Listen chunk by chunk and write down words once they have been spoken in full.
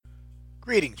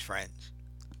Greetings, friends.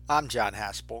 I'm John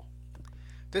Haspel.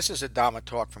 This is a Dhamma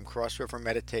talk from Cross River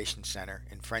Meditation Center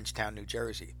in Frenchtown, New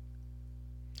Jersey.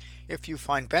 If you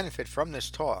find benefit from this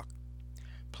talk,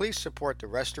 please support the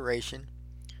restoration,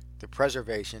 the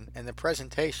preservation, and the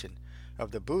presentation of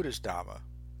the Buddha's Dhamma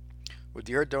with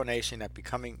your donation at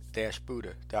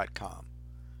becoming-buddha.com.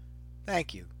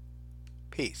 Thank you.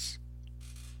 Peace.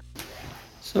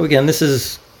 So again, this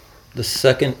is the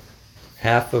second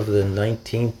half of the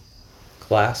 19th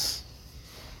class.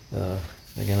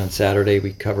 Again, on Saturday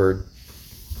we covered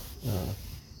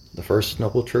the first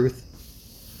Noble Truth,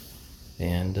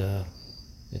 and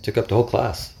it took up the whole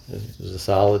class. It was a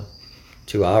solid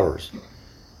 2 hours,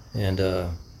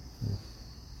 and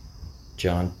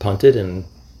John punted and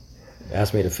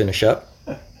asked me to finish up.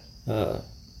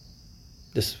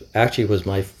 This actually was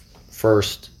my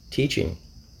first teaching.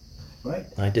 Right.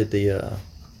 I did the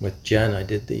with Jen. I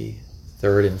did the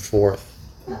third and fourth.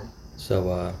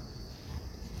 So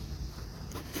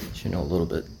you know a little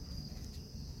bit.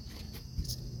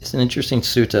 It's an interesting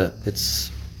sutta. It's,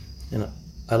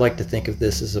 I like to think of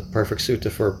this as a perfect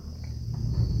sutta for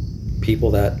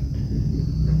people that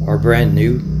are brand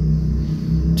new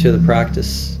to the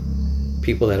practice,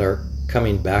 people that are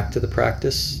coming back to the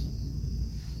practice,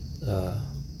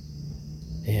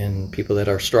 and people that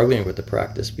are struggling with the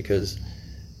practice, because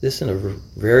this, in a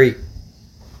very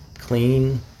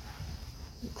clean,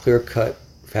 clear-cut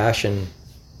fashion,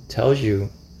 tells you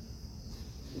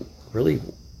really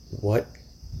what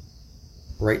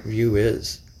right view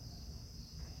is.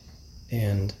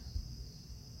 And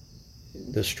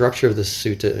the structure of this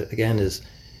sutta, again, is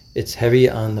it's heavy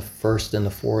on the first and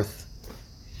the fourth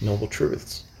Noble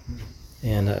Truths.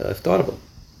 And I've thought about,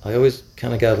 I always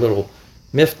kind of got a little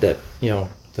miffed that,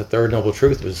 the third Noble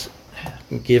Truth was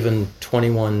given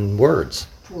 21 words.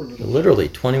 Literally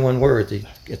 21 words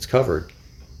it's covered.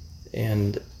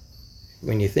 And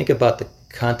when you think about the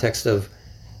context of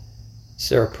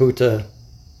Sariputta,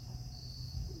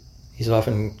 he's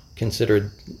often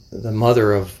considered the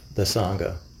mother of the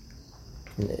Sangha.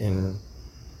 And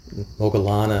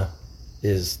Moggallana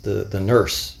is the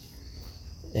nurse.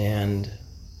 And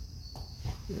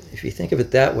if you think of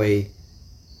it that way,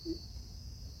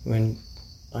 when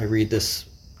I read this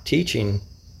teaching,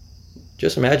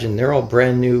 just imagine they're all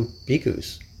brand new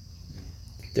bhikkhus.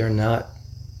 They're not,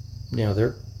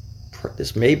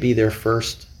 this may be their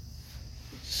first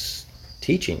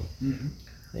teaching. Mm-hmm.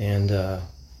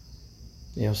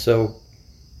 And, so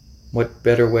what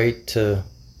better way to,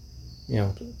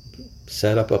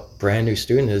 set up a brand new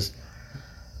student is,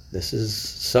 this is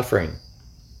suffering.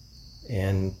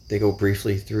 And they go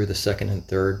briefly through the second and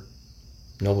third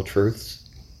Noble Truths.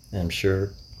 And I'm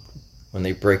sure when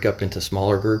they break up into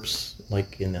smaller groups,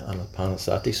 like in the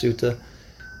Anapanasati Sutta,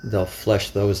 they'll flesh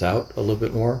those out a little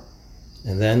bit more.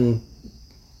 And then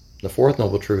the fourth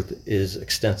Noble Truth is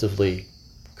extensively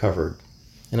covered.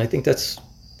 And I think that's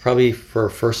probably, for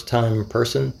a first-time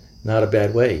person, not a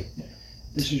bad way.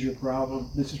 This is your problem.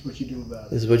 This is what you do about it.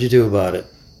 This is what you do about it.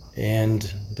 And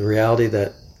the reality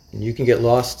that you can get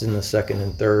lost in the second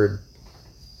and third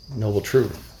Noble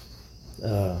Truth.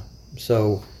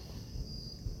 So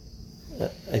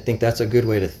I think that's a good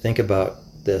way to think about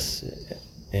this.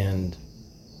 And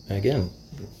again,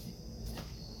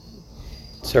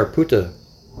 Sariputta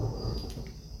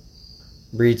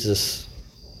reads this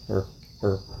or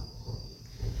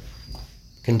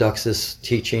conducts this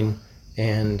teaching,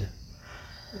 and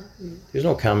there's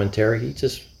no commentary.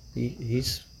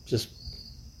 He's just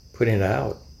putting it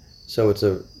out. So it's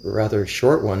a rather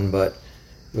short one, but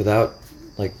without,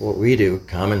 like what we do,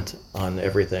 comment on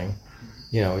everything.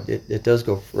 It does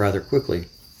go rather quickly.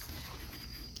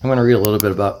 I'm going to read a little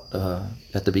bit about,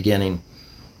 at the beginning,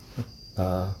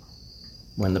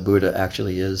 when the Buddha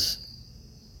actually is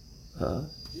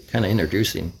kind of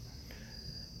introducing.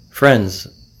 Friends,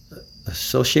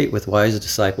 associate with wise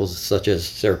disciples such as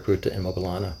Sariputta and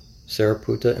Moggallana.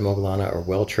 Sariputta and Moggallana are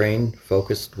well-trained,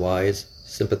 focused, wise,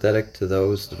 sympathetic to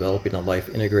those developing a life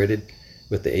integrated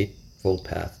with the Eightfold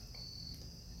Path.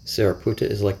 Sariputta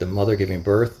is like the mother giving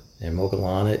birth, and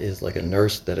Moggallana is like a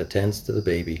nurse that attends to the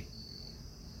baby.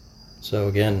 So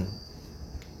again,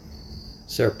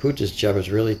 Sariputta's job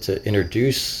is really to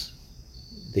introduce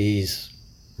these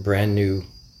brand new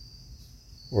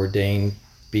ordained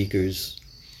bhikkhus,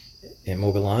 and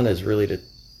Moggallana is really to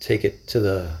take it to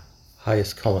the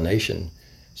highest culmination.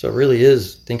 So it really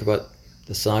is, think about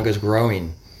the Sangha's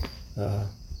growing.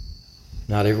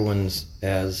 Not everyone's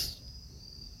as,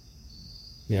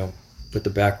 with the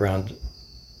background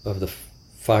of the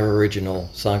 5 original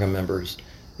Sangha members.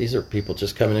 These are people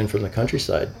just coming in from the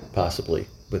countryside, possibly,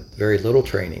 with very little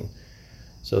training.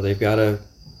 So they've got to,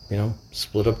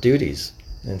 split up duties.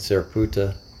 And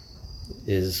Sariputta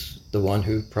is the one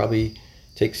who probably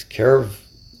takes care of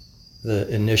the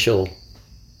initial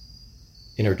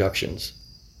introductions.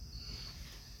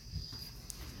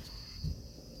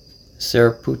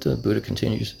 Sariputta, Buddha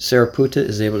continues, Sariputta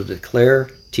is able to declare,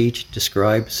 teach,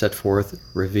 describe, set forth,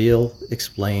 reveal,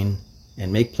 explain,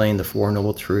 and make plain the Four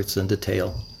Noble Truths in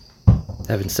detail.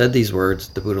 Having said these words,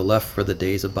 the Buddha left for the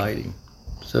day's abiding.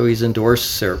 So he's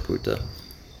endorsed Sariputta.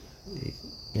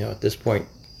 At this point,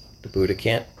 the Buddha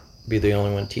can't be the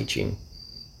only one teaching,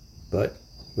 but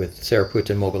with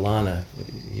Sariputta and Moggallana,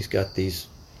 he's got these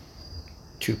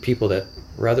two people that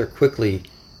rather quickly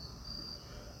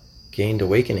gained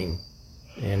awakening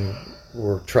and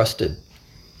were trusted.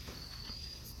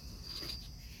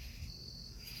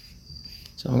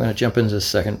 So I'm going to jump into the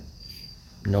second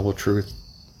Noble Truth.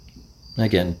 And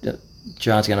again,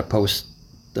 John's going to post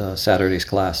Saturday's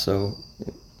class, so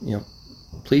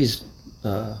please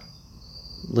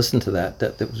listen to that.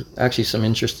 There was actually some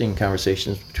interesting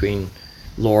conversations between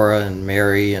Laura and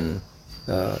Mary, and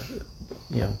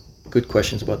good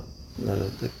questions about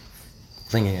the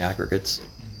clinging aggregates.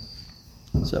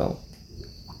 So,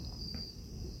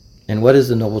 and what is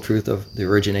the noble truth of the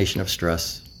origination of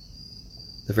stress?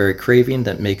 The very craving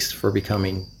that makes for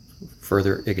becoming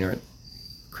further ignorant.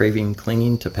 Craving,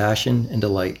 clinging to passion and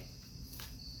delight.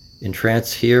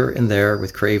 Entranced here and there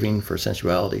with craving for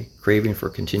sensuality, craving for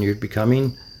continued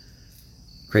becoming,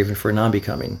 craving for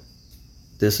non-becoming.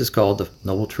 This is called the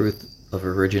noble truth of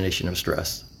origination of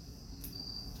stress.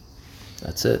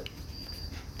 That's it.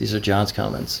 These are John's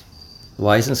comments.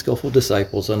 Wise and skillful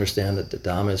disciples understand that the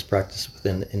Dhamma is practiced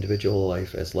within the individual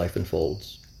life as life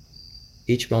unfolds.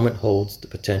 Each moment holds the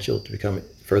potential to become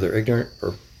further ignorant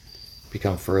or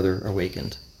become further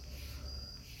awakened.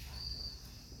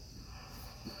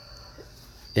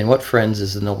 In what, friends,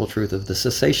 is the noble truth of the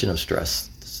cessation of stress?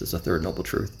 This is the third noble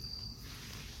truth.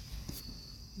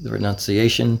 The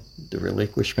renunciation, the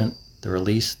relinquishment, the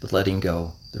release, the letting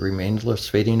go, the remainless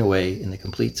fading away in the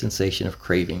complete sensation of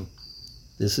craving.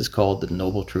 This is called the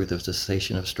noble truth of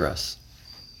cessation of stress.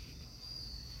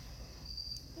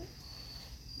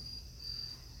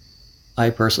 I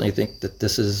personally think that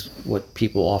this is what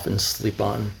people often sleep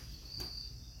on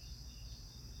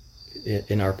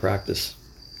in our practice.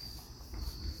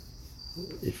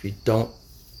 If you don't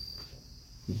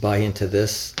buy into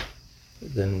this,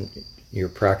 then your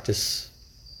practice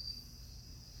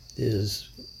is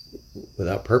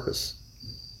without purpose.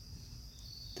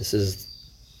 This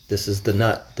is the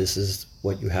nut. This is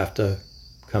what you have to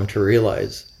come to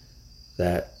realize,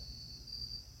 that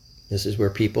this is where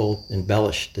people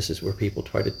embellish. This is where people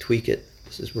try to tweak it.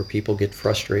 This is where people get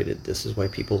frustrated. This is why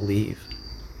people leave.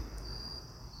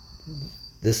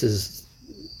 This is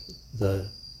the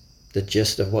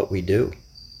gist of what we do.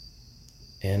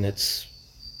 And it's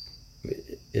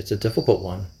a difficult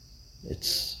one.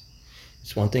 It's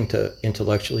one thing to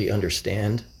intellectually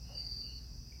understand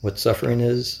what suffering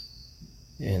is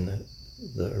and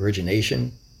the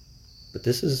origination, but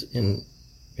this is in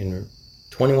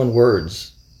 21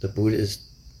 words the Buddha is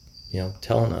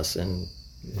telling us, and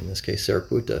in this case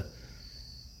Sariputta.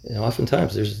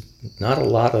 Oftentimes there's not a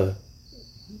lot of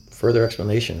further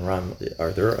explanation around.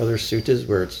 Are there other suttas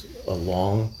where it's a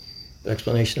long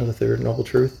explanation of the third noble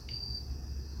truth?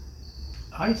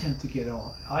 I tend to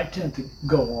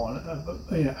go on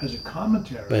as a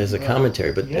commentary. But as a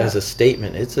commentary, but yeah. As a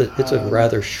statement, it's a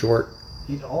rather short.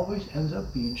 It always ends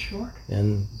up being short.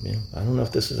 And I don't know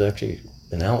if this is actually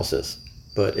analysis,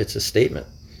 but it's a statement.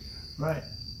 Right.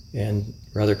 And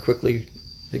rather quickly,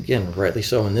 again, rightly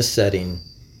so, in this setting,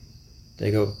 they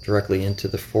go directly into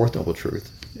the fourth noble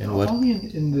truth. And only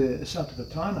in the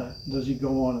Satipatthana does he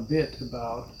go on a bit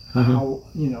about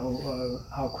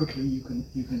how quickly you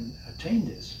can attain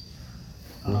this.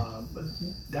 But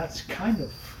that's kind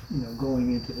of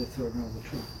going into the third noble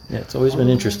truth. Yeah, it's always been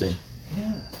interesting.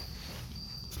 Yeah.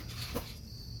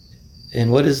 And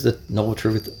what is the noble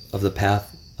truth of the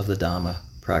path of the Dhamma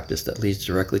practice that leads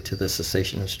directly to the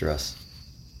cessation of stress?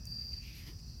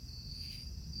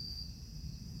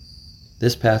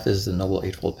 This path is the Noble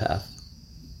Eightfold Path.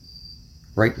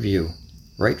 Right view.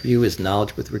 Right view is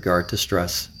knowledge with regard to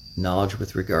stress, knowledge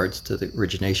with regards to the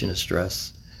origination of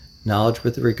stress, knowledge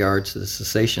with regards to the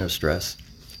cessation of stress,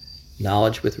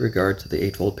 knowledge with regard to the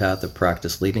Eightfold Path of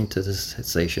practice leading to the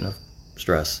cessation of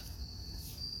stress.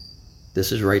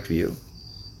 This is right view.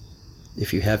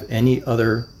 If you have any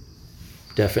other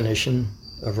definition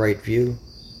of right view,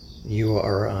 you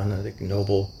are on a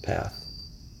noble path.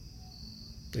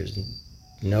 There's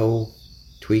no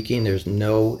tweaking, there's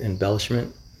no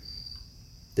embellishment.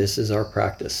 This is our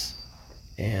practice.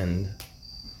 And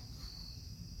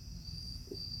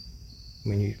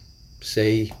when you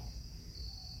say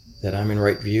that I'm in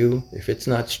right view, if it's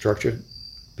not structured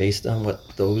based on what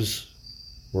those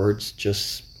words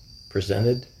just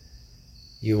presented,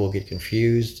 you will get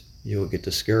confused, you will get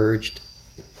discouraged,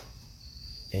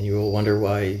 and you will wonder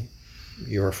why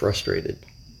you're frustrated.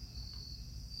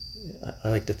 I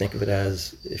like to think of it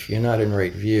as, if you're not in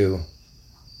right view,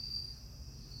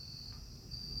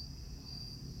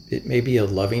 it may be a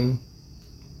loving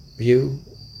view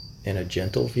and a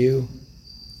gentle view,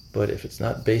 but if it's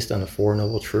not based on the Four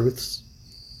Noble Truths,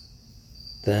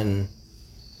 then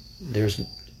there's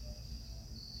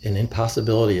an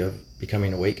impossibility of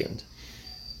becoming awakened.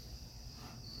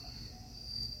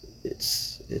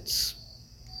 It's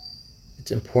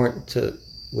important to,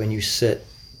 when you sit,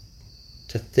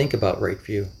 to think about right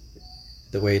view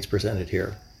the way it's presented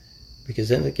here, because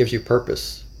then it gives you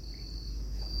purpose.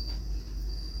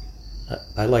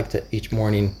 I like to each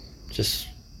morning just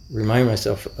remind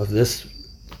myself of this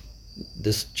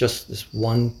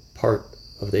one part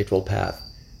of the Eightfold Path,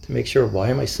 to make sure, why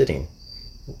am I sitting?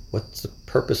 What's the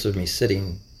purpose of me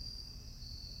sitting?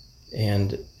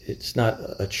 And it's not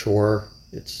a chore.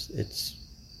 It's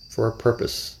for a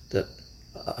purpose, that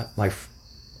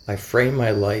I frame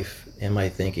my life and my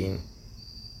thinking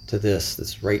to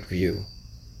this right view.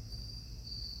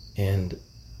 And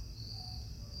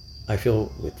I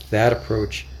feel with that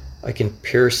approach, I can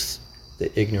pierce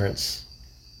the ignorance,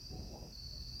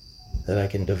 that I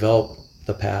can develop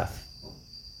the path.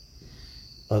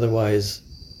 Otherwise,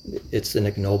 it's an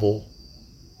ignoble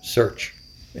search.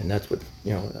 And that's what,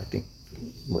 I think,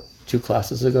 2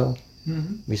 classes ago,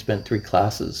 we spent 3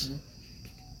 classes.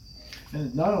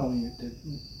 And not only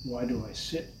why do I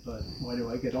sit, but why do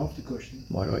I get off the cushion?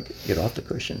 Why do I get off the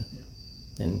cushion?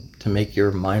 And to make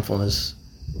your mindfulness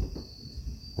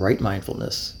right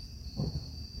mindfulness.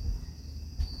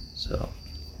 So,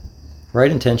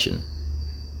 right intention.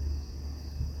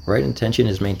 Right intention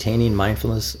is maintaining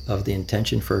mindfulness of the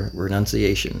intention for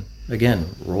renunciation. Again,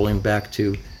 rolling back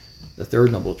to the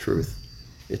third noble truth.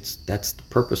 That's the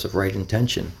purpose of right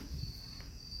intention.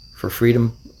 For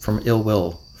freedom from ill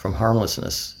will, from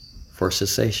harmlessness, for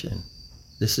cessation.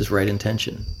 This is right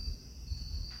intention.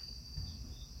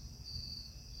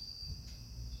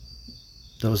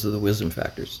 Those are the wisdom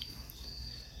factors.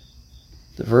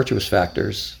 The virtuous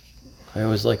factors, I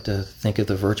always like to think of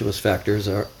the virtuous factors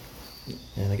are,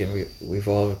 and again, we've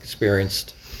all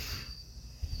experienced,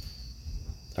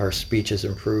 our speech has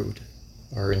improved,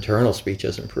 our internal speech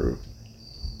has improved.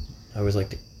 I always like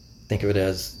to think of it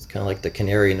as kind of like the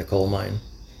canary in the coal mine.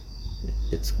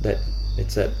 It's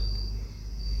that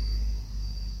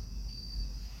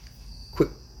quick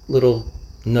little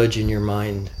nudge in your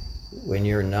mind when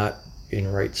you're not in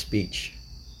right speech.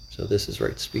 So this is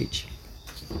right speech.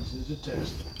 This is a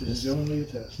test. This is only a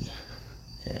test.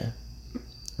 Yeah.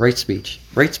 Right speech.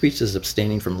 Right speech is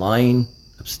abstaining from lying,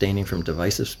 abstaining from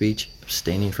divisive speech,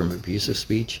 abstaining from abusive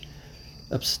speech,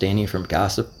 abstaining from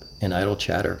gossip and idle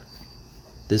chatter.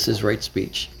 This is right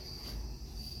speech.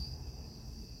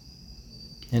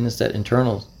 And it's that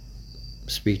internal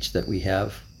speech that we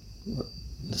have,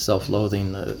 the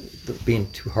self-loathing, the being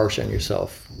too harsh on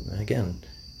yourself. And again,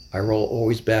 I roll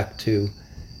always back to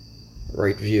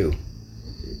right view.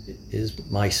 Is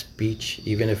my speech,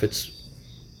 even if it's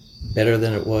better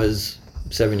than it was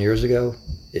 7 years ago,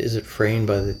 is it framed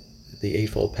by the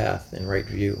Eightfold Path and right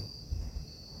view?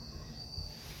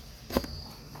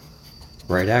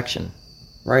 Right action.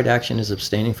 Right action is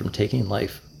abstaining from taking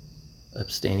life,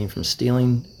 abstaining from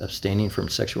stealing, abstaining from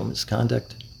sexual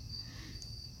misconduct.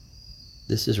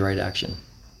 This is right action.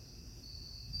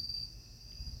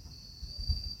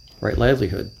 Right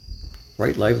livelihood.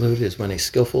 Right livelihood is when a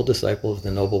skillful disciple of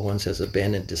the Noble Ones has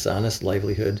abandoned dishonest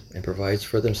livelihood and provides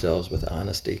for themselves with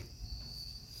honesty.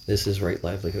 This is right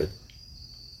livelihood.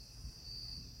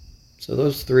 So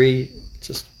those 3,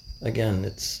 just, again,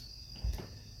 it's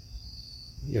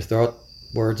your thought,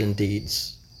 words, and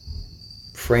deeds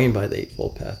framed by the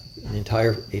Eightfold Path, the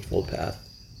entire Eightfold Path.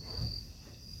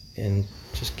 And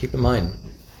just keep in mind,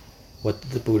 what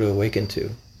did the Buddha awaken to?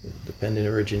 Dependent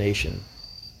origination.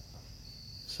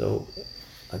 So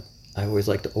I always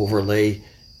like to overlay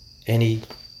any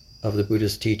of the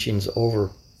Buddha's teachings over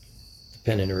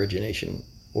dependent origination.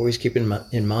 Always keep in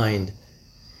mind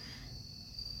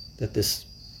that this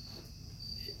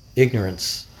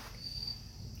ignorance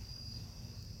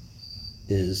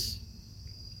is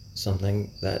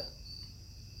something that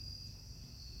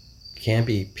can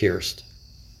be pierced,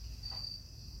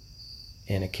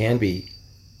 and it can be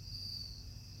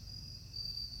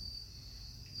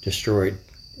destroyed.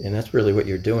 And that's really what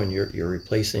you're doing. You're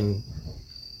replacing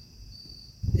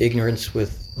ignorance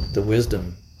with the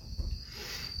wisdom,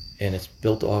 and it's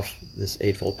built off this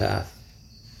Eightfold Path.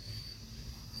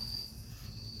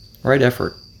 Right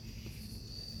effort.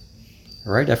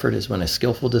 Right effort is when a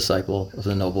skillful disciple of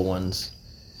the Noble Ones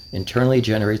internally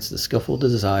generates the skillful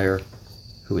desire,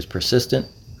 who is persistent,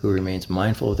 who remains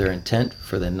mindful of their intent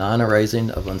for the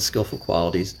non-arising of unskillful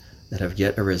qualities that have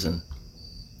yet arisen,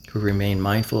 who remain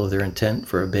mindful of their intent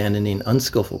for abandoning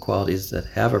unskillful qualities that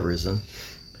have arisen,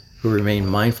 who remain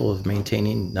mindful of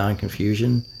maintaining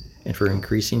non-confusion and for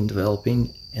increasing,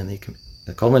 developing, and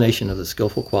the culmination of the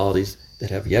skillful qualities that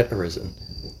have yet arisen.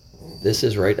 This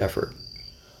is right effort.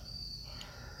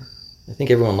 I think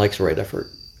everyone likes right effort.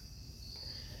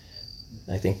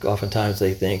 I think oftentimes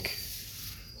they think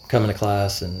coming to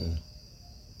class and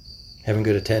having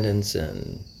good attendance,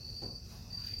 and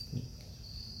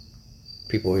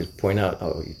people always point out,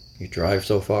 oh, you drive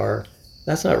so far.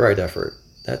 That's not right effort.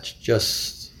 That's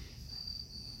just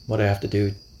what I have to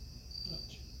do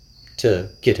to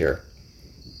get here.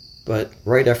 But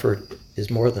right effort is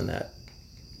more than that.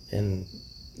 And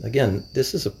again,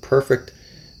 this is a perfect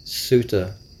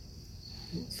sutta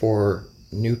for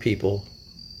new people.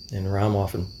 And Ram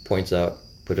often points out,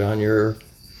 put it on your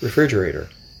refrigerator.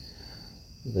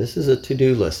 This is a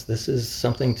to-do list. This is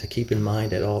something to keep in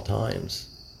mind at all times.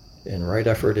 And right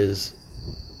effort is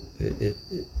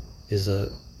a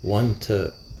one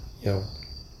to,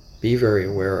 be very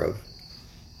aware of.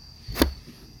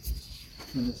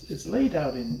 And it's laid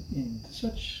out in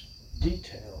such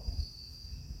detail.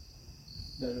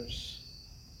 There's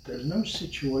no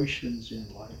situations in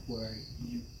life where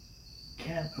you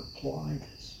can't apply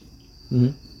this.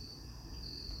 Mm-hmm.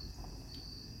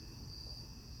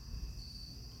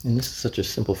 And this is such a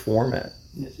simple format.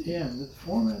 The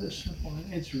format is simple.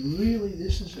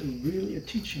 This is really a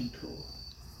teaching tool.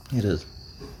 It is.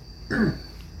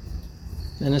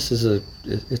 And this is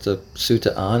it's a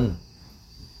sutta on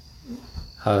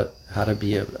how to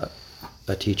be a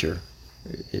teacher.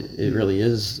 It really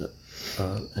is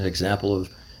an example of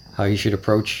how you should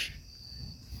approach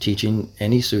teaching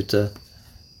any sutta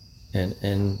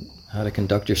and how to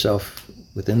conduct yourself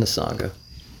within the Sangha.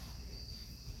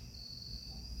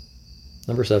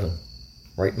 Number 7,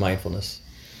 right mindfulness.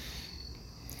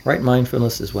 Right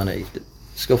mindfulness is when a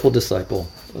skillful disciple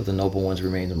of the Noble Ones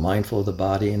remains mindful of the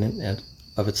body and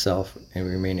of itself, and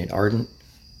remaining ardent,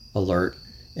 alert,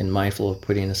 and mindful of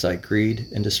putting aside greed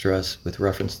and distress with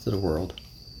reference to the world.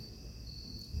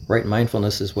 Right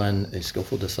mindfulness is when a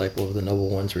skillful disciple of the Noble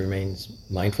Ones remains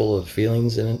mindful of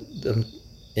feelings in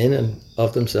and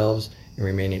of themselves, and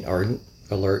remaining ardent,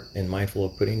 alert, and mindful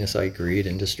of putting aside greed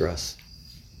and distress.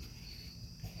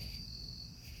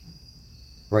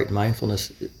 Right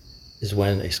mindfulness is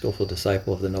when a skillful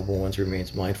disciple of the Noble Ones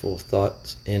remains mindful of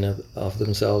thoughts in and of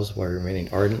themselves while remaining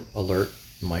ardent, alert,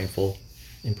 mindful,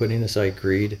 and putting aside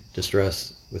greed,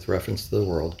 distress with reference to the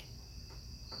world.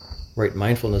 Right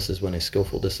mindfulness is when a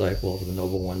skillful disciple of the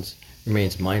Noble Ones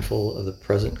remains mindful of the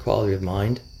present quality of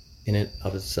mind in and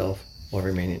of itself while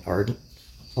remaining ardent,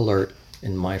 alert,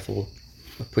 and mindful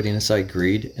of putting aside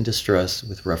greed and distress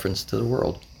with reference to the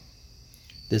world.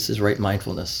 This is right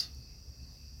mindfulness.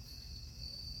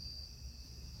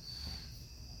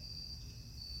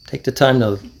 Take the time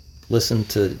to listen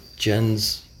to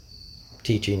Jen's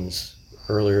teachings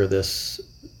earlier this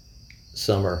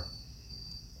summer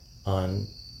on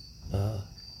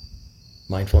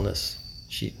mindfulness.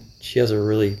 She has a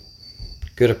really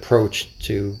good approach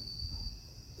to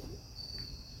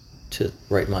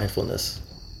right mindfulness,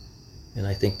 and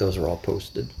I think those are all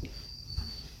posted.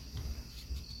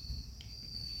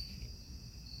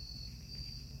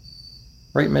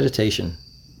 Right meditation.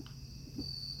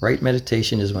 Right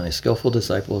meditation is when a skillful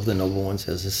disciple of the Noble Ones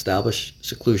has established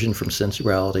seclusion from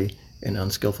sensuality and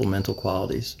unskillful mental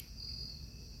qualities.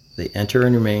 They enter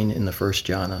and remain in the first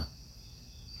jhana.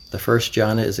 The first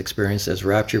jhana is experienced as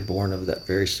rapture born of that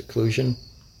very seclusion.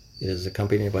 It is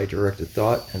accompanied by directed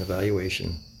thought and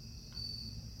evaluation.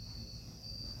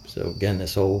 So again,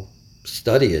 this whole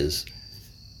study is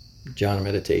jhana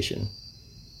meditation,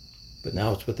 but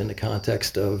now it's within the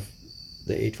context of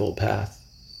the Eightfold Path.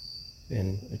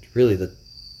 And it's really the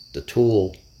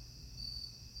tool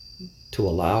to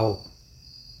allow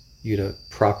you to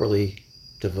properly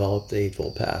develop the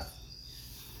Eightfold Path.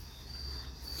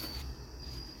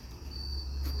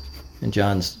 And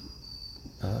John's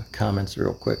comments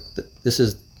real quick. This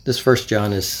first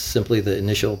jhana is simply the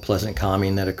initial pleasant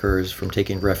calming that occurs from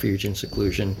taking refuge in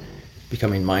seclusion,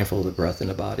 becoming mindful of the breath in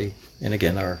the body. And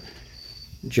again, our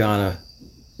jhana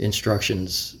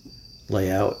instructions lay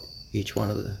out each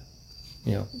one of the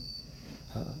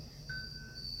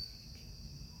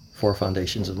 4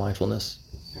 foundations of mindfulness.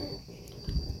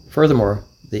 Furthermore,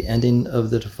 the ending of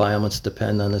the defilements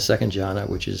depend on the second jhana,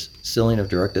 which is stilling of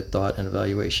directed thought and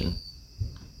evaluation.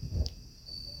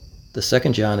 The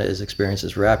second jhana is experienced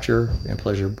as rapture and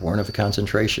pleasure born of a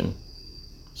concentration.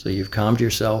 So you've calmed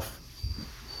yourself.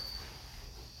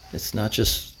 It's not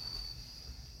just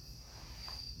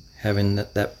having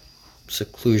that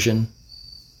seclusion,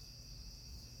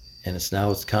 and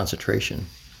it's concentration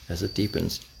as it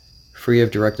deepens. Free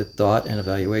of directed thought and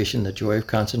evaluation, the joy of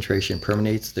concentration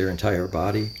permeates their entire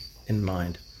body and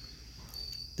mind.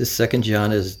 This second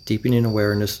jhana is deepening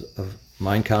awareness of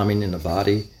mind calming in the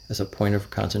body as a point of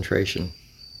concentration.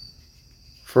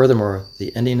 Furthermore,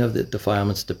 the ending of the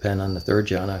defilements depend on the third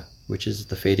jhana, which is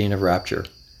the fading of rapture.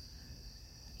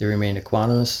 They remain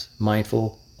equanimous,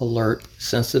 mindful, alert,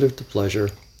 sensitive to pleasure.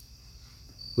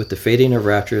 With the fading of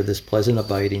rapture, this pleasant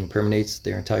abiding permeates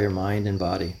their entire mind and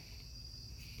body.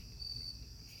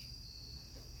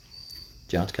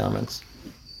 John's comments.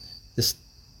 This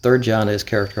third jhana is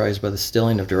characterized by the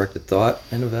stilling of directed thought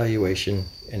and evaluation,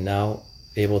 and now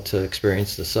able to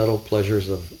experience the subtle pleasures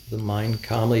of the mind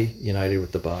calmly united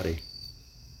with the body.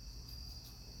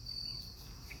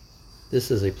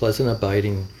 This is a pleasant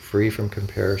abiding, free from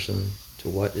comparison to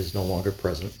what is no longer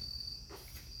present.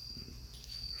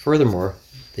 Furthermore,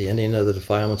 the ending of the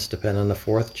defilements depend on the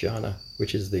fourth jhana,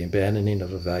 which is the abandoning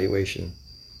of evaluation.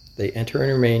 They enter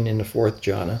and remain in the fourth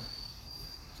jhana,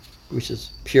 which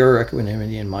is pure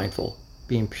equanimity and mindful.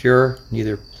 Being pure,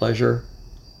 neither pleasure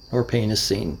nor pain is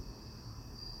seen.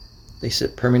 They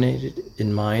sit permeated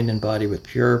in mind and body with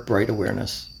pure, bright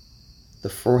awareness. The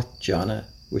fourth jhana,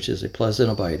 which is a pleasant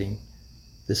abiding,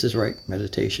 this is right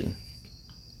meditation.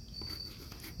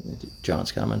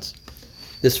 John's comments.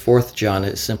 This fourth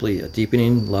jhana is simply a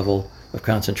deepening level of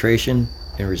concentration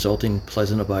and resulting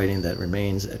pleasant abiding that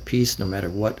remains at peace no matter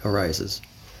what arises.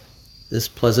 This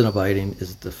pleasant abiding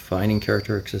is the defining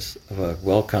characteristic of a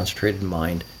well-concentrated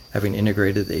mind, having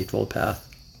integrated the Eightfold Path.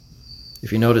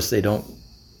 If you notice, they don't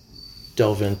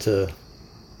delve into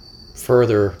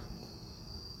further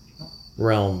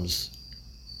realms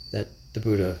that the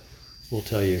Buddha will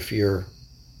tell you. If you're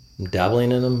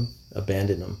dabbling in them,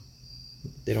 abandon them.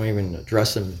 They don't even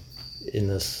address them in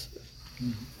this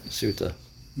sutta.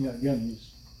 Yeah, again,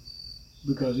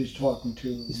 because he's talking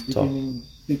to beginning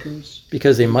bhikkhus.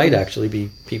 Because they might actually be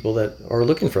people that are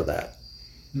looking for that.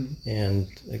 Mm-hmm. And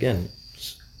again,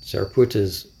 Sariputta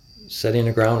is setting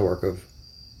the groundwork of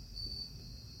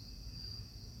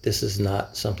this is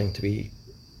not something to be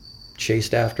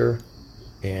chased after,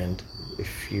 and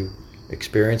if you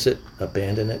experience it,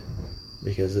 abandon it,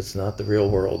 because it's not the real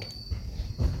world.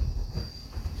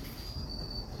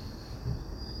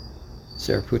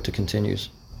 Sariputta continues.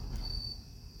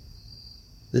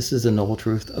 This is the noble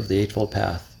truth of the Eightfold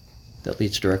Path that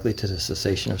leads directly to the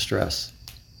cessation of stress.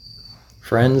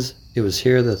 Friends, it was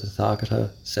here that the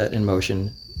Tathagata set in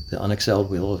motion the unexcelled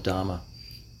wheel of Dhamma.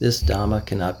 This Dhamma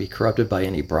cannot be corrupted by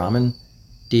any Brahmin,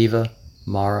 Deva,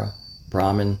 Mara,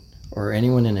 Brahmin, or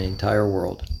anyone in the entire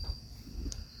world.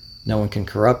 No one can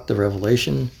corrupt the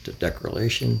revelation, the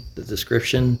declaration, the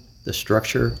description, the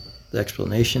structure, the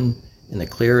explanation, and the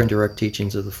clear and direct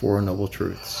teachings of the Four Noble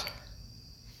Truths.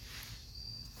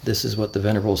 This is what the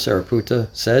Venerable Sariputta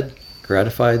said.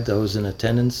 Gratified, those in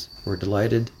attendance were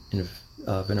delighted in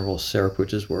Venerable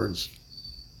Sariputta's words.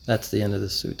 That's the end of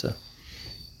this sutta.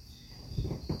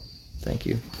 Thank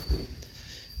you.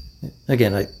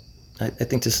 Again, I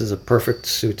think this is a perfect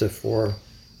sutta for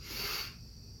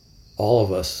all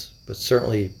of us, but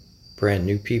certainly brand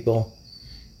new people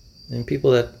and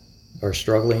people that are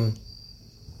struggling,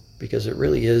 because it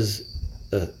really is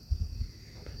a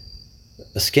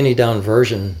skinny down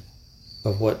version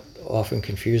of what often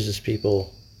confuses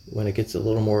people when it gets a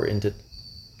little more into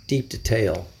deep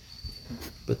detail.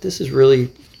 But this is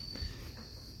really,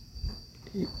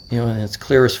 in its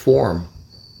clearest form,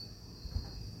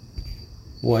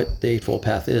 what the Eightfold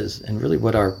Path is, and really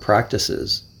what our practice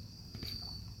is,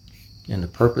 and the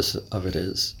purpose of it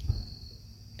is.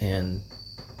 And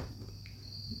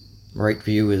right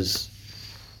view is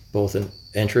both an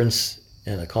entrance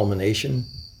and a culmination.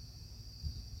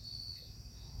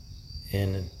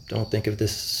 And don't think of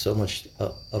this so much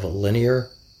of a linear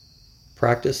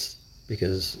practice,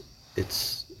 because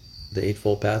it's the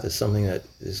Eightfold Path is something that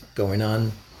is going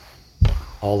on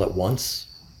all at once.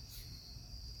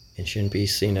 It shouldn't be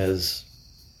seen as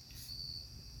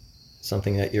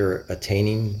something that you're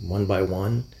attaining one by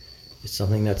one. It's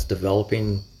something that's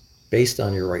developing based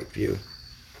on your right view.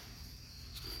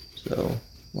 So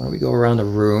why don't we go around the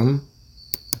room?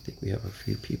 I think we have a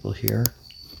few people here.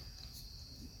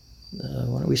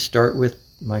 Why don't we start with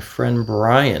my friend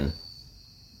Brian?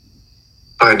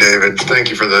 Hi, David. Thank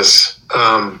you for this.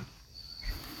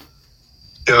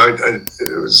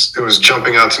 It was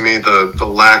jumping out to me the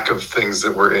lack of things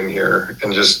that were in here,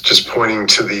 and just pointing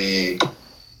to the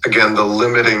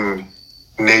limiting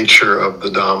nature of the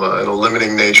Dhamma and the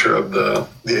limiting nature of the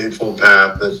Eightfold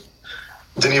Path that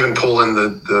didn't even pull in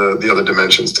the other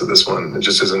dimensions to this one. It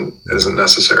just isn't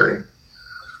necessary.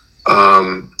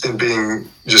 And being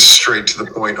just straight to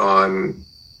the point on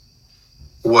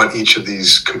what each of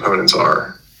these components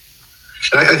are.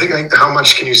 And I think how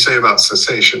much can you say about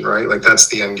cessation, right? Like that's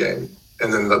the end game.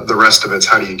 And then the rest of it's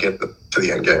how do you get to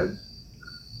the end game?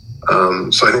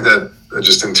 So I think that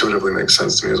just intuitively makes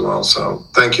sense to me as well. So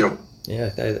thank you. Yeah,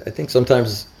 I think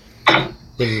sometimes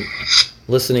in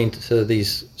listening to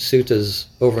these suttas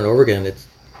over and over again,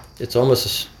 it's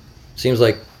almost seems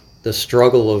like the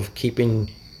struggle of keeping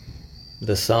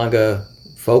the Sangha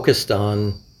focused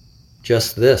on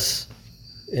just this.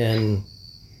 And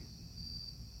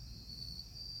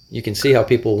you can see how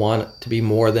people want it to be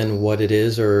more than what it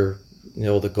is, or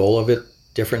the goal of it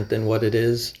different than what it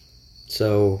is.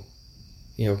 So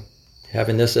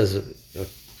having this as a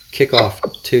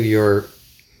kickoff to your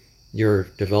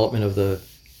development of the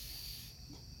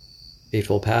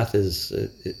Eightfold Path it's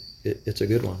a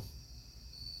good one.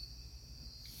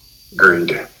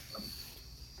 Agreed.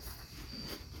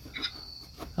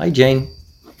 Hi, Jane.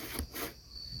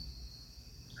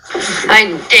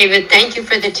 Hi, David. Thank you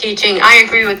for the teaching. I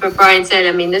agree with what Brian said.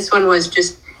 I mean, this one was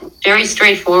just very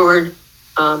straightforward,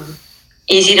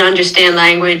 easy to understand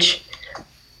language.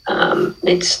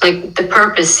 It's like the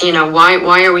purpose,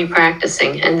 why are we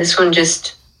practicing? And this one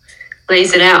just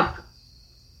lays it out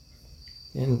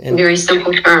in very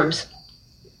simple terms.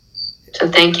 So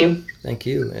thank you. Thank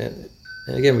you. And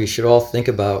again, we should all think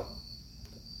about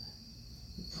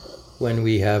when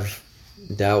we have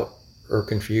doubt or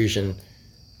confusion,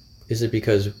 is it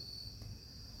because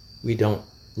we don't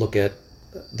look at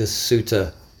this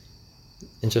sutta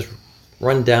and just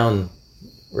run down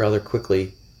rather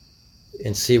quickly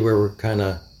and see where we're kind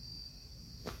of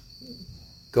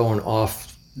going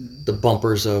off the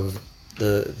bumpers of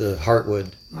the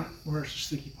heartwood? Where's the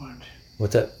sticky point?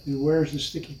 What's that? Where's the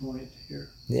sticky point here?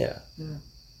 Yeah.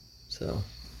 So,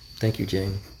 thank you,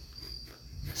 Jane.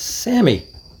 Sammy.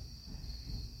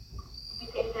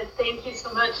 Thank you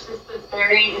so much. This was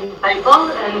very insightful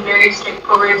and very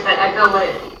straightforward to echo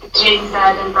what Jane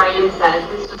said and Brian said.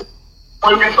 This was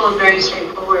wonderful and very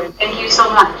straightforward. Thank you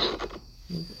so much.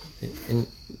 And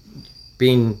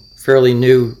being fairly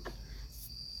new,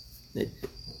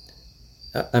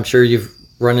 I'm sure you've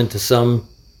run into some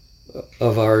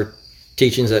of our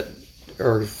teachings that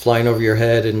are flying over your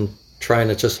head and trying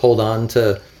to just hold on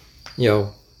to,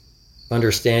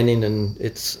 understanding, and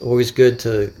it's always good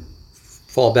to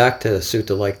fall back to a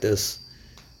sutta like this.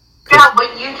 Yeah,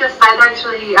 what you just said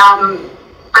actually,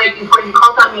 right before you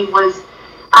called on me was,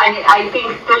 I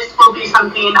think this will be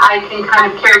something I can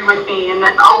kind of carry with me, and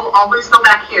I'll always go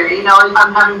back here. If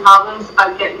I'm having problems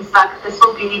about getting stuck, this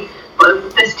will be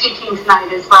this teaching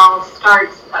tonight as well. Start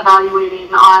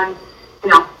evaluating on,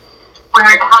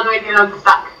 how do I get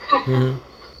unstuck? Mm-hmm.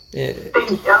 Yeah.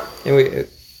 Thank you.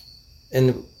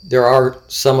 And there are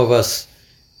some of us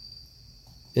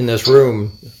in this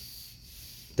room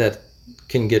that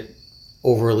can get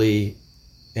overly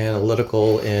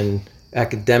analytical and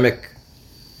academic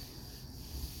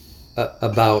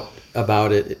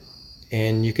about it,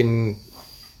 and you can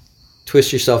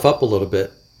twist yourself up a little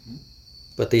bit,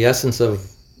 but the essence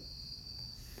of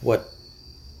what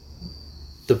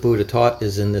the Buddha taught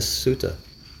is in this sutta.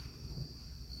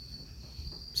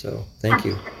 So thank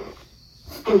you.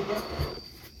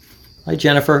 Hi,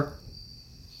 Jennifer.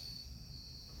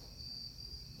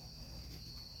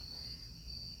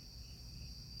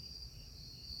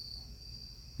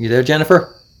 You there,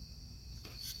 Jennifer?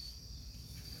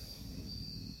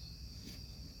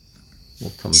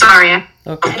 We'll come Sorry.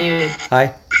 Okay.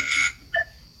 Hi.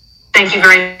 Thank you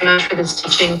very much for this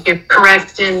teaching. You're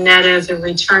correct in that as a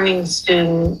returning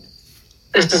student,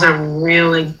 this is a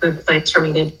really good place for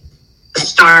me to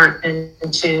start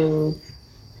and to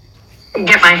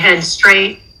get my head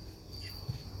straight.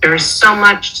 There's so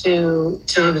much to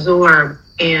absorb,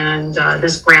 and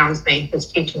this grounds me. This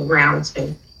teaching grounds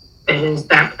me. It is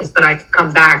that place that I can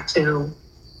come back to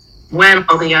when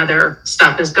all the other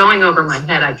stuff is going over my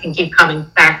head. I can keep coming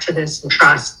back to this and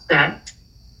trust that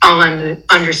I'll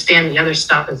understand the other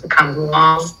stuff as it comes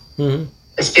along. Mm-hmm.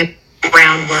 It's just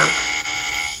groundwork.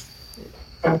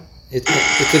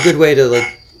 It's a good way to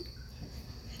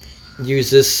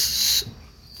use this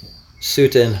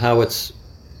sutta and how it's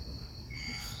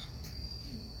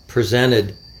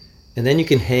presented, and then you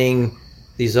can hang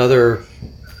these other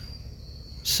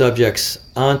subjects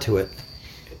onto it,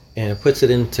 and it puts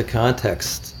it into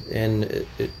context. And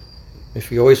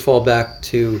if you always fall back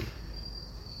to,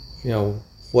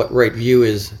 what right view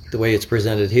is the way it's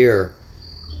presented here,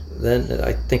 then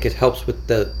I think it helps with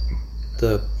the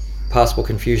possible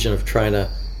confusion of trying to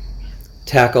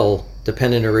tackle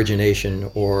dependent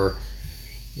origination or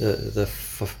the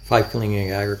five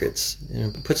clinging aggregates.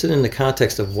 And it puts it in the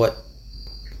context of what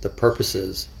the purpose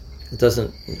is. It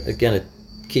doesn't, again, it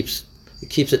keeps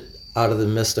it out of the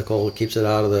mystical, it keeps it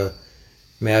out of the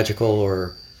magical,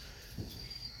 or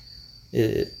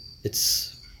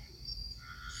it's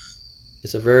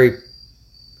a very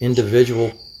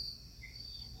individual,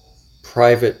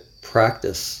 private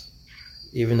practice.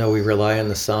 Even though we rely on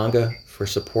the Sangha for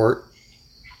support,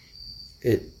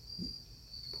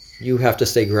 you have to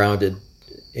stay grounded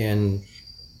and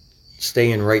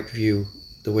stay in right view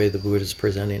the way the Buddha is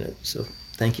presenting it. So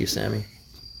thank you, Sammy.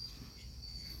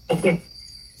 Thank you.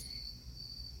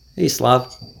 Hey,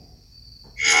 Slav.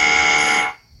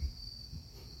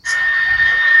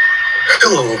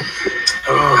 Hello.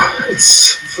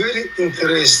 It's very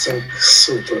interesting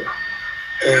sutra,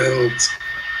 and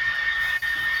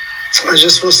I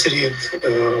just was read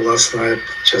last night,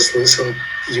 just listened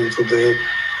to you today,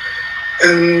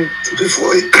 and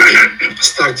before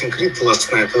starting read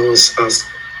last night, I was asked,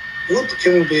 what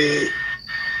can be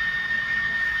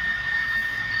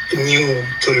new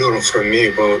to learn from me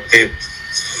about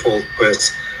Eightfold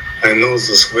Path? I know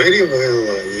this very well,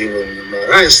 I even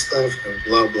memorize stuff and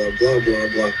blah, blah, blah, blah,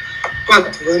 blah.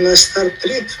 But when I start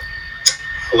read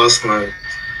last night,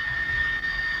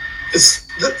 it's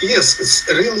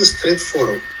really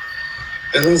straightforward.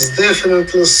 And it's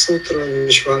definitely a sutra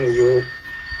which one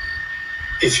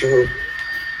if you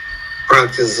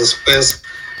practice this path,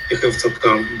 you have to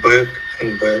come back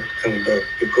and back and back,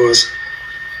 because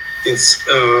it's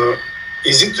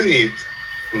easy to read,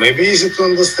 maybe easy to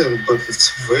understand, but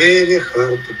it's very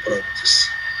hard to practice.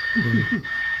 Mm-hmm.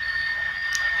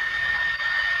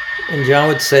 And John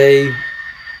would say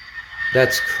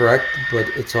that's correct, but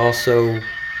it's also,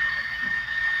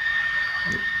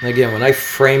 again, when I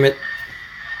frame it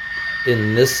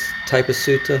in this type of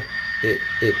sutta,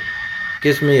 it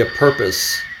gives me a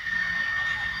purpose,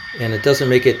 and it doesn't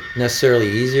make it necessarily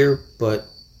easier, but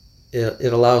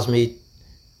it allows me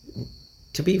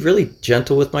to be really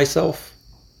gentle with myself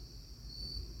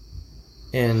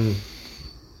and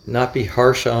not be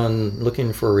harsh on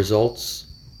looking for results,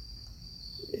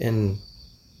 and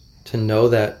to know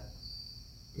that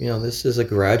this is a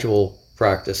gradual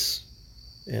practice.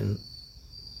 And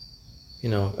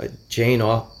Jane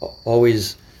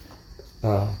always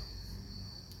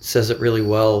says it really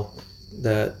well,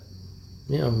 that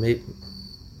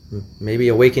maybe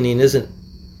awakening isn't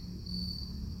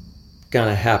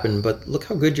gonna happen, but look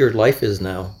how good your life is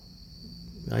now.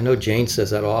 I know Jane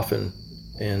says that often,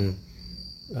 and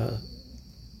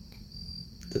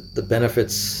the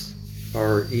benefits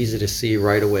are easy to see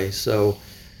right away. So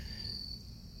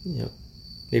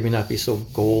maybe not be so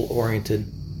goal oriented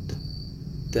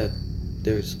that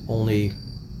there's only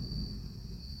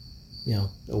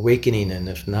awakening, and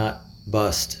if not,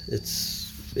 bust. It's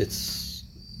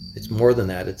more than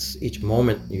that. It's each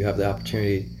moment you have the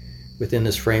opportunity within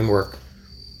this framework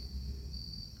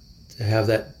to have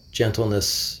that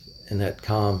gentleness and that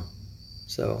calm.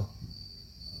 So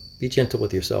be gentle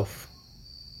with yourself.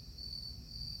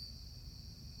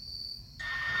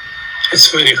 It's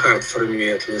very hard for me,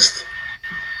 at least.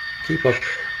 Keep up.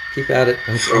 Keep at it.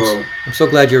 I'm so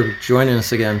glad you're joining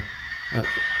us again.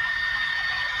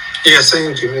 Yes,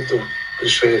 thank you. Me too.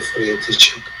 Appreciate for your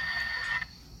teaching.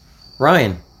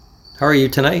 Ryan, how are you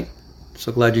tonight?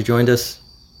 So glad you joined us.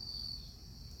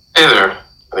 Hey there.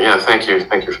 Yeah, thank you.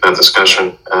 Thank you for that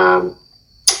discussion.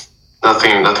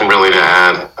 Nothing really to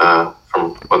add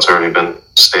from what's already been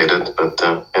stated, but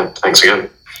yeah, thanks again.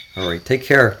 All right, take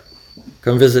care.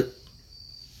 Come visit.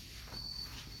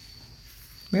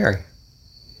 Mary.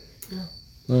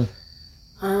 I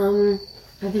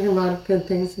think a lot of good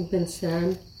things have been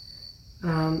said.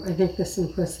 I think the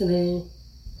simplicity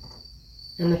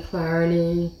and the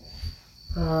clarity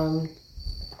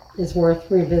is worth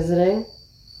revisiting.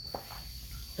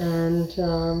 And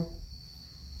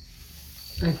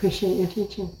I appreciate your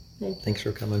teaching. Thank you. Thanks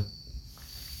for coming.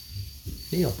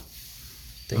 Neil,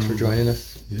 thanks for joining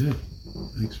us. Yeah,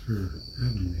 thanks for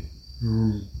having me.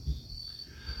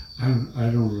 I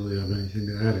don't really have anything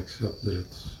to add except that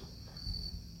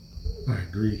I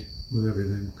agree with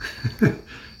everything.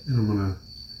 And I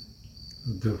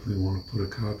definitely want to put a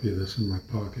copy of this in my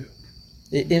pocket.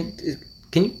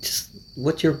 Can you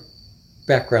what's your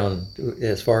background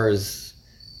as far as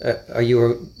Do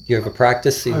you have a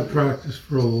practice? I practiced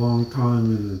for a long time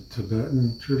in the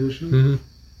Tibetan tradition,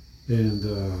 Mm-hmm. and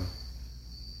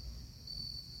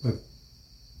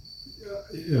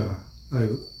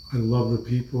I love the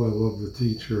people, I love the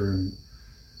teacher, and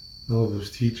I love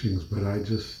his teachings. But I've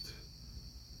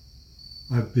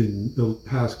been the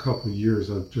past couple of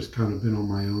years, I've just kind of been on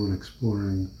my own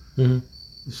exploring Mm-hmm.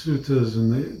 the suttas,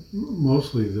 and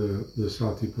mostly the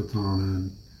Satipatthana.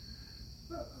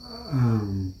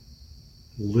 And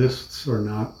lists are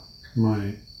not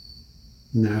my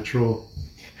natural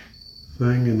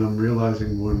thing, and I'm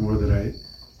realizing more and more that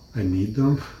I need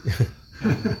them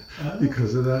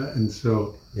because of that. And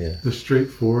so Yeah. the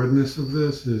straightforwardness of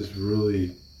this is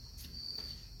really,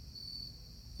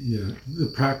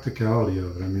 the practicality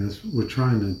of it. I mean, we're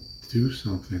trying to do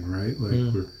something, right?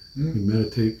 Like we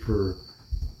meditate for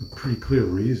a pretty clear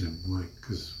reason, like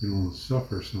because we don't want to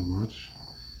suffer so much,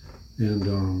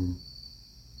 and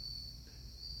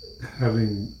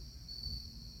having,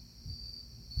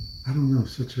 I don't know,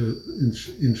 such a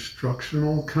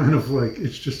instructional kind of, like,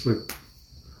 it's just like,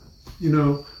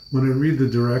 when I read the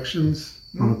directions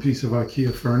on a piece of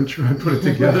IKEA furniture, I put it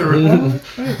together.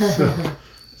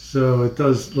 So it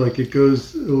does, like, it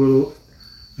goes a little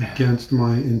against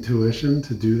my intuition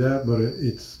to do that, but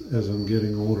it's as I'm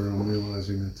getting older, I'm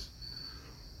realizing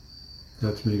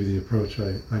that's maybe the approach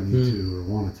I need to or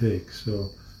want to take.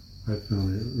 So I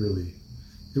found it really,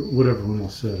 what everyone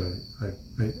else said, I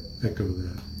echo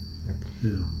that.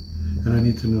 And I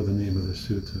need to know the name of the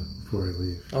sutta before I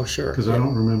leave. Oh, sure. Because I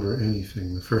don't remember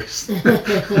anything the first.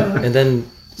 And then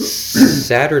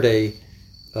Saturday,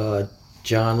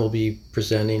 John will be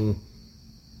presenting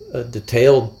a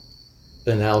detailed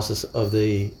analysis of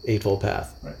the Eightfold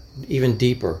Path, Right. even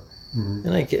deeper. Mhm.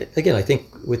 And I think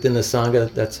within the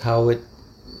Sangha, that's how it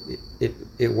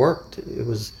worked. It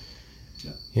was,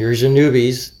 here's your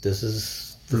newbies, this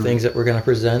is the things that we're going to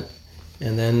present,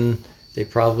 and then they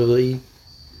probably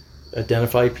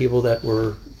identified people that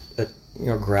were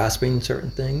grasping certain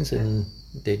things, and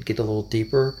they'd get a little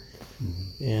deeper,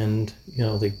 and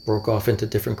they broke off into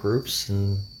different groups,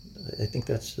 and I think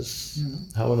that's just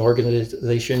how an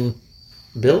organization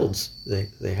builds.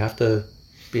 They have to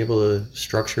be able to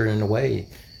structure it in a way,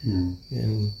 and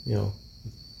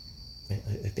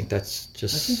I think that's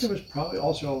just. I think there was probably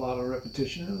also a lot of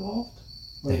repetition involved.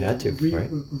 They had to, right?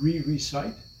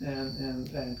 Recite and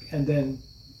then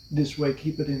this way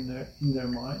keep it in their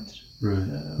minds.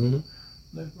 Right.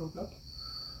 They broke up.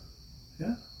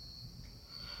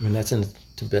 I mean, that's in the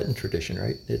Tibetan tradition,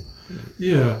 right?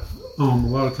 Yeah. A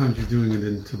lot of times you're doing it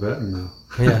in Tibetan now.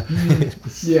 Yeah.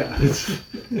 Yeah.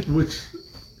 Which,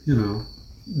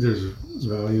 there's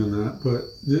value in that, but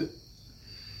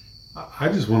I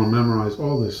just want to memorize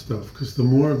all this stuff, because the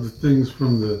more of the things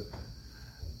from the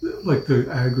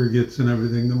aggregates and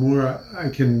everything, the more I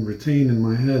can retain in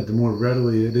my head, the more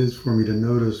readily it is for me to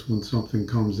notice when something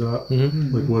comes up,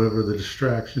 like whatever the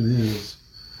distraction is,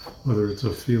 whether it's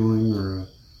a feeling or a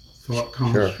thought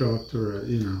construct or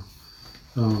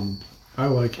I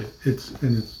like it. It's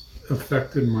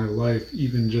affected my life,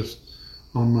 even just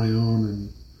on my own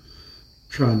and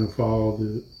trying to follow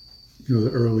the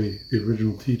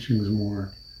original teachings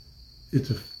more.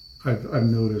 I've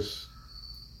noticed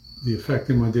the effect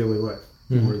in my daily life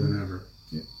more than ever.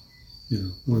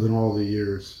 More than all the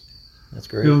years. That's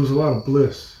great. There was a lot of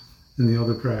bliss in the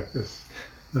other practice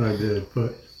that I did,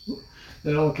 but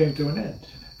it all came to an end.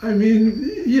 I mean,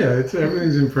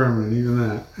 everything's impermanent, even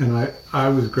that. And I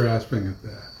was grasping at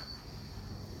that.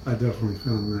 I definitely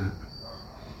found that.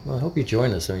 Well, I hope you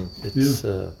join us. I mean, it's this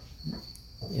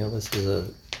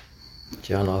is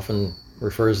John often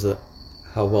refers to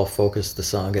how well focused the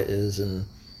Sangha is, and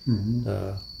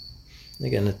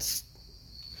again, it's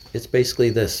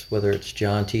basically this, whether it's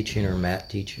John teaching or Matt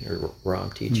teaching or Ram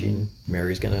teaching,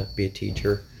 Mary's going to be a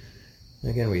teacher.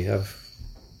 Again, we have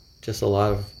just a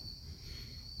lot of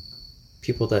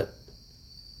people that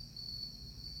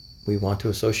we want to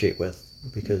associate with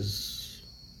because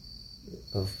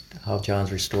of how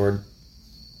John's restored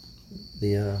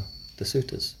the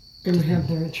suttas. And we have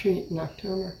the retreat in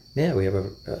October. Yeah, we have a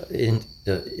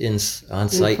on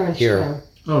site here. Town.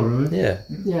 Oh, really? Yeah.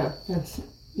 Yeah,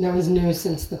 that was new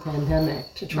since the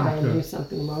pandemic, to try and do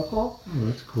something local. Oh,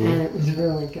 that's cool. And it was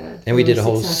really good. And we did a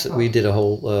successful.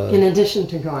 whole in addition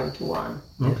to going to one.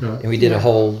 Okay. and we did a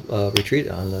whole retreat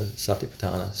on the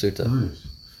Satipatthana Sutta. Nice.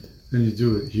 And you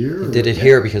do it here? We did it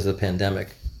here because of the pandemic.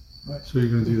 So you're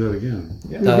going to do that again?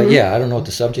 Yeah, I don't know what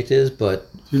the subject is, but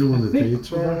Do you know when I the think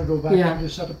dates we're are? going to go back Yeah. and do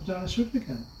Satipatthana Sutta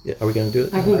again. are we going to do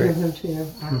it? I can Great. give them to you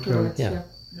afterwards. Yeah.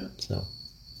 Yeah. So,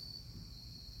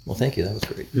 well, thank you. That was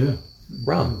great. Yeah.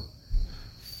 Ram.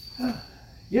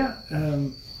 Yeah.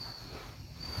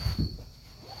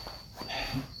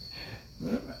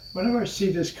 Whenever I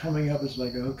see this coming up, it's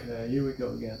like, okay, here we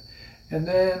go again. And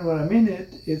then when I'm in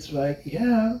it, it's like,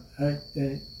 yeah,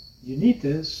 you need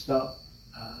this stuff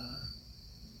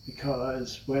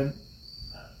because when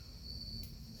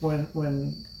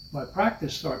my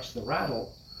practice starts to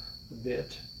rattle a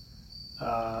bit,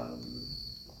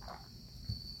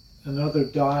 another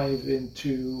dive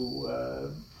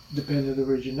into dependent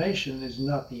origination is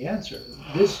not the answer.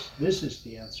 This is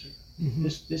the answer. Mm-hmm.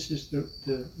 This is the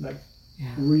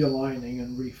realigning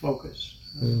and refocus,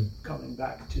 coming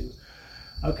back to,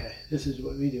 okay, this is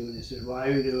what we do. This is why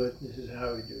we do it. This is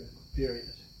how we do it. Period.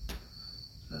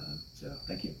 So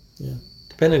thank you. Yeah.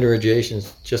 Dependent origination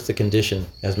is just a condition,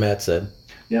 as Matt said.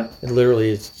 Yeah. It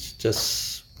literally is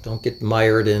just don't get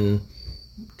mired in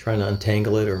trying to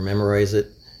untangle it or memorize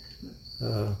it.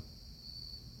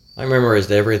 I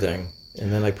memorized everything,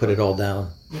 and then I put it all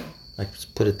down. Yeah. I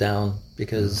just put it down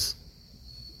because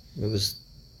it was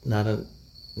not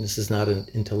this is not an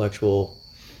intellectual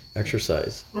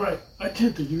exercise. Right. I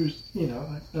tend to use,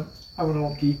 I'm an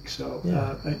old geek, so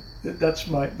that's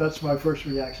my first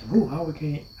reaction. Ooh, how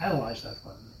can you analyze that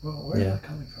one? Well, where is that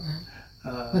coming from?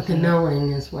 But the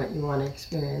knowing is what you want to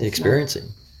experience. The experiencing.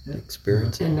 The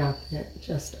experiencing. And not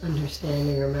just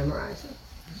understanding or memorizing.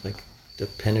 It's like the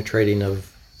penetrating of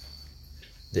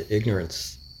the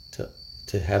ignorance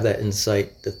to have that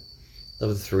insight of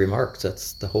the three marks.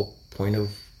 That's the whole point of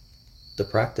the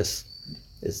practice,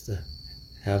 is to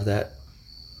have that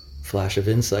flash of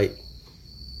insight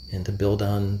and to build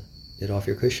on it off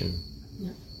your cushion.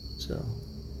 Yep. So,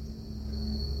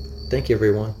 thank you,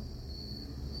 everyone.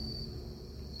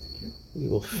 We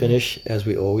will finish as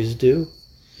we always do.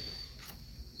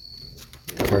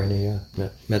 Pariniya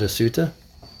Metta Sutta.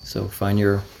 So find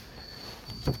your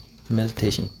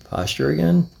meditation posture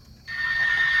again.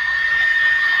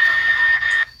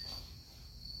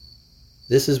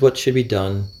 This is what should be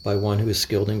done by one who is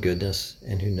skilled in goodness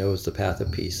and who knows the path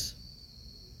of peace.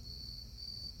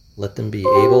 Let them be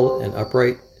able and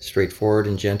upright, straightforward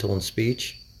and gentle in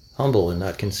speech, humble and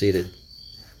not conceited,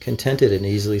 contented and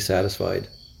easily satisfied,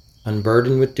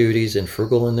 unburdened with duties and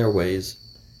frugal in their ways,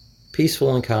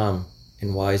 peaceful and calm,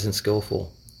 and wise and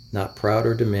skillful, not proud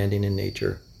or demanding in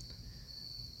nature.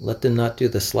 Let them not do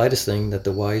the slightest thing that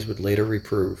the wise would later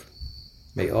reprove.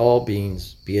 May all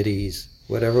beings be at ease,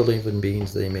 whatever living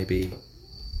beings they may be,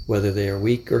 whether they are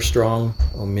weak or strong,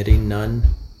 omitting none,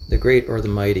 the great or the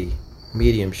mighty,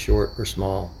 medium, short, or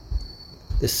small,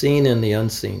 the seen and the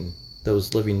unseen,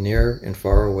 those living near and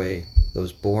far away,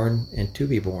 those born and to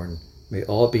be born, may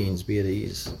all beings be at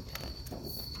ease.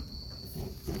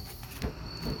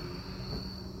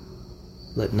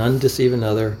 Let none deceive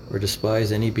another or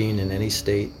despise any being in any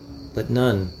state. Let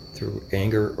none, through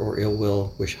anger or ill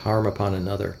will, wish harm upon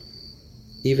another.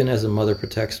 Even as a mother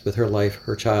protects with her life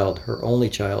her child, her only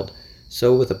child,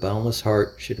 so with a boundless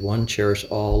heart should one cherish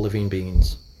all living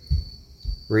beings.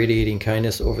 Radiating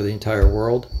kindness over the entire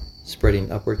world,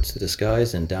 spreading upwards to the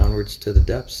skies and downwards to the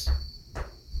depths.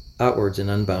 Outwards and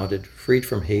unbounded, freed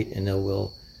from hate and ill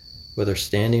will, whether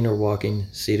standing or walking,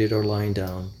 seated or lying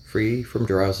down, free from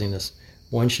drowsiness,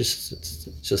 one should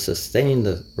sustain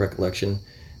the recollection.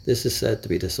 This is said to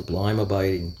be the sublime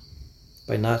abiding.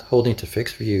 By not holding to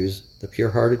fixed views, the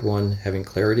pure-hearted one, having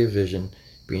clarity of vision,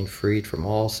 being freed from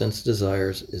all sense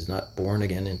desires, is not born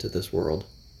again into this world.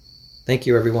 Thank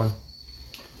you, everyone.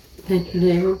 Thank you,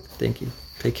 David. Thank you.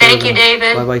 Take care. Thank you,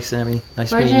 David. Bye-bye, Sammy.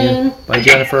 Nice Bye, meeting Jane. you. Bye,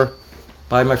 Jennifer.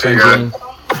 Bye, my friend Jane.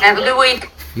 Have a good week.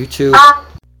 You too.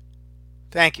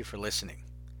 Thank you for listening.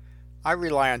 I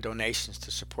rely on donations to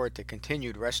support the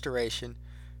continued restoration,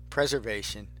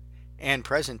 preservation, and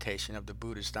presentation of the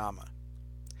Buddha's Dhamma.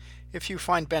 If you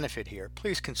find benefit here,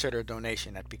 please consider a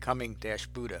donation at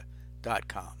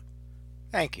becoming-buddha.com.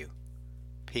 Thank you.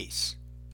 Peace.